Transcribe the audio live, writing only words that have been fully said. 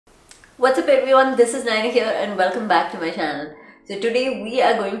What's up everyone, this is Nayana here and welcome back to my channel. So today we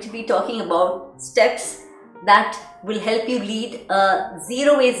are going to be talking about steps that will help you lead a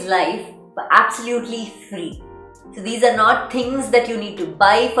zero waste life for absolutely free. So these are not things that you need to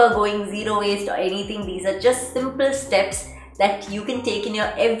buy for going zero waste or anything. These are just simple steps that you can take in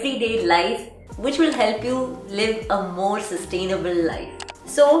your everyday life which will help you live a more sustainable life.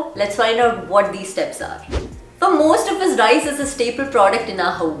 So let's find out what these steps are. For most of us, rice is a staple product in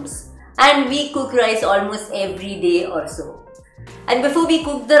our homes. And we cook rice almost every day or so. And before we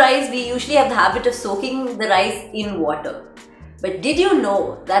cook the rice, we usually have the habit of soaking the rice in water. But did you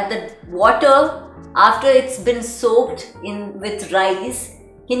know that the water, after it's been soaked in with rice,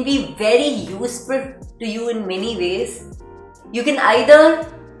 can be very useful to you in many ways? You can either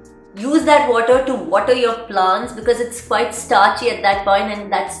use that water to water your plants because it's quite starchy at that point,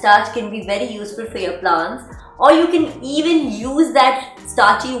 and that starch can be very useful for your plants. Or you can even use that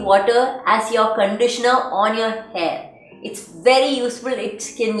starchy water as your conditioner on your hair. It's very useful. It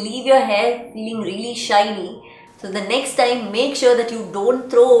can leave your hair feeling really shiny. So the next time, make sure that you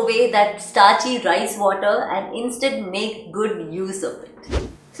don't throw away that starchy rice water and instead make good use of it.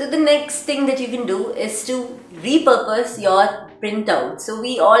 So the next thing that you can do is to repurpose your printouts. So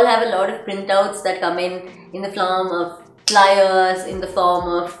we all have a lot of printouts that come in the form of flyers, in the form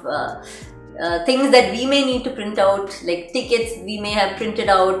of things that we may need to print out, like tickets we may have printed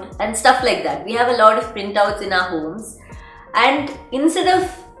out and stuff like that. We have a lot of printouts in our homes, and instead of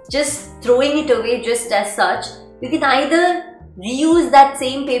just throwing it away just as such, you can either reuse that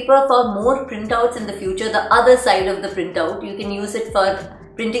same paper for more printouts in the future, the other side of the printout. You can use it for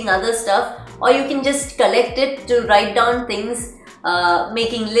printing other stuff, or you can just collect it to write down things,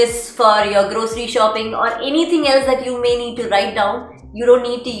 making lists for your grocery shopping or anything else that you may need to write down. You don't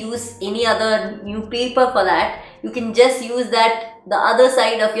need to use any other new paper for that. You can just use that, the other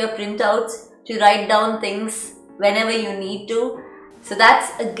side of your printouts, to write down things whenever you need to. So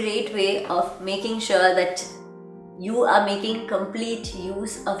that's a great way of making sure that you are making complete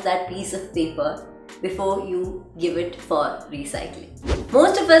use of that piece of paper before you give it for recycling.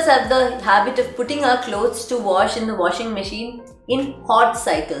 Most of us have the habit of putting our clothes to wash in the washing machine in hot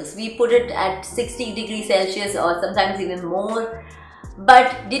cycles. We put it at 60 degrees Celsius or sometimes even more.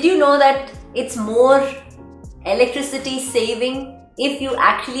 But did you know that it's more electricity saving if you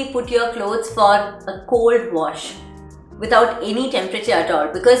actually put your clothes for a cold wash without any temperature at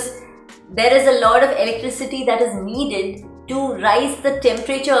all? Because there is a lot of electricity that is needed to rise the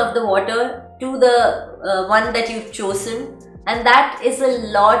temperature of the water to the one that you've chosen, and that is a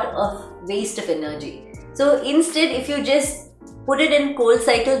lot of waste of energy. So instead, if you just put it in cold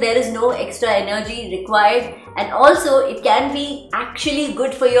cycle, there is no extra energy required, and also it can be actually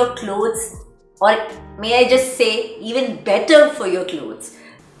good for your clothes, or may I just say even better for your clothes.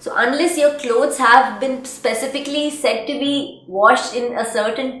 So unless your clothes have been specifically said to be washed in a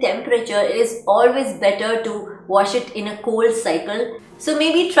certain temperature, it is always better to wash it in a cold cycle. So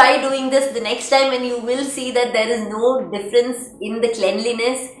maybe try doing this the next time, and you will see that there is no difference in the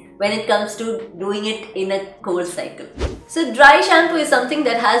cleanliness when it comes to doing it in a cold cycle. So dry shampoo is something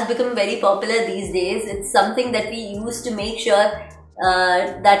that has become very popular these days. It's something that we use to make sure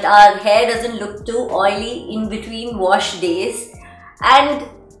that our hair doesn't look too oily in between wash days. And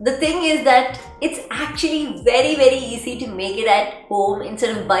the thing is that it's actually very easy to make it at home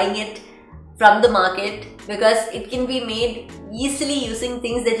instead of buying it from the market, because it can be made easily using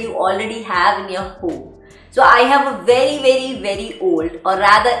things that you already have in your home. So I have a very old, or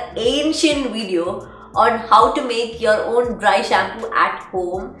rather ancient video on how to make your own dry shampoo at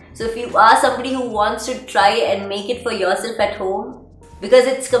home. So if you are somebody who wants to try and make it for yourself at home, because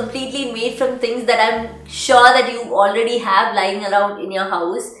it's completely made from things that I'm sure that you already have lying around in your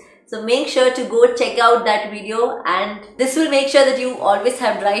house. So make sure to go check out that video, and this will make sure that you always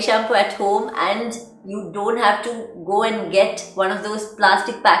have dry shampoo at home and you don't have to go and get one of those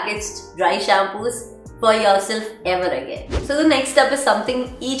plastic packaged dry shampoos for yourself ever again. So the next step is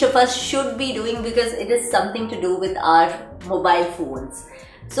something each of us should be doing, because it is something to do with our mobile phones.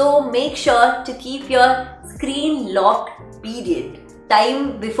 So make sure to keep your screen locked period,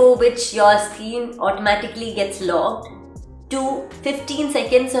 time before which your screen automatically gets locked, to 15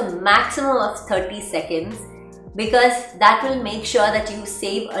 seconds or maximum of 30 seconds, because that will make sure that you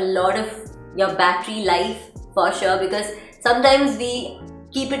save a lot of your battery life for sure. Because sometimes we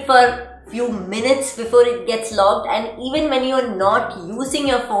keep it for few minutes before it gets locked, and even when you are not using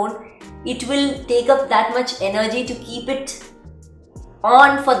your phone, it will take up that much energy to keep it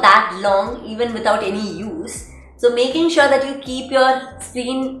on for that long even without any use. So making sure that you keep your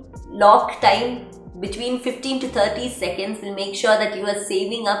screen lock time between 15 to 30 seconds will make sure that you are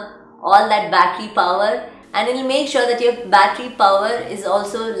saving up all that battery power, and it will make sure that your battery power is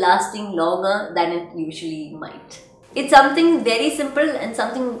also lasting longer than it usually might. It's something very simple and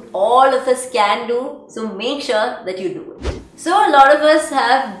something all of us can do, so make sure that you do it. So a lot of us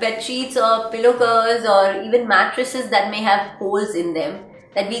have bed sheets or pillow covers or even mattresses that may have holes in them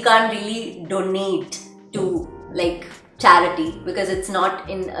that we can't really donate to like charity because it's not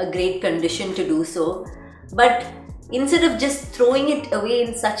in a great condition to do so. But instead of just throwing it away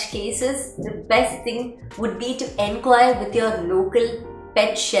in such cases, the best thing would be to inquire with your local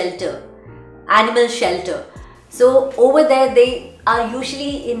pet shelter, animal shelter. So over there they are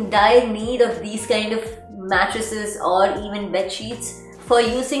usually in dire need of these kind of mattresses or even bed sheets for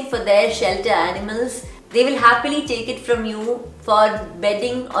using for their shelter animals. They will happily take it from you for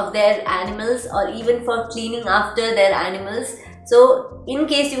bedding of their animals or even for cleaning after their animals. So in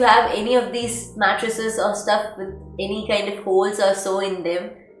case you have any of these mattresses or stuff with any kind of holes or so in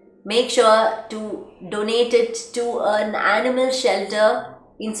them, make sure to donate it to an animal shelter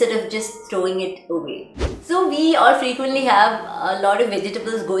instead of just throwing it away. So we all frequently have a lot of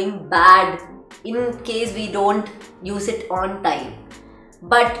vegetables going bad in case we don't use it on time.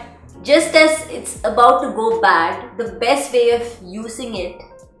 But just as it's about to go bad, the best way of using it,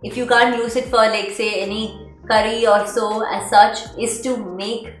 if you can't use it for like say any curry or so as such, is to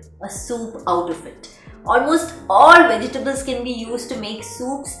make a soup out of it. Almost all vegetables can be used to make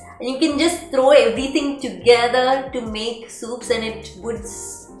soups, and you can just throw everything together to make soups and it would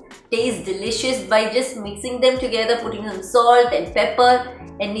taste delicious by just mixing them together, putting some salt and pepper,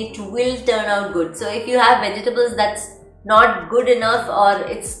 and it will turn out good. So if you have vegetables that's not good enough or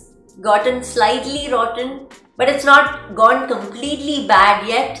it's gotten slightly rotten but it's not gone completely bad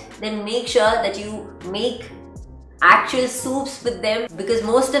yet, then make sure that you make actual soups with them, because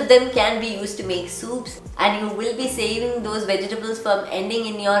most of them can be used to make soups, and you will be saving those vegetables from ending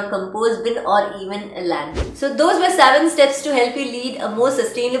in your compost bin or even a landfill. So those were 7 steps to help you lead a more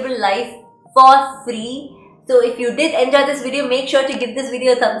sustainable life for free. So if you did enjoy this video, make sure to give this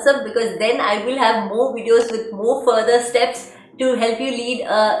video a thumbs up, because then I will have more videos with more further steps to help you lead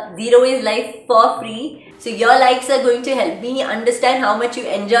a zero waste life for free. So your likes are going to help me understand how much you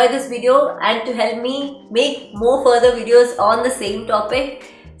enjoy this video and to help me make more further videos on the same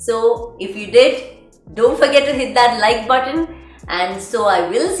topic. So if you did, don't forget to hit that like button, and so I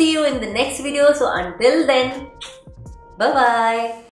will see you in the next video. So until then, bye bye.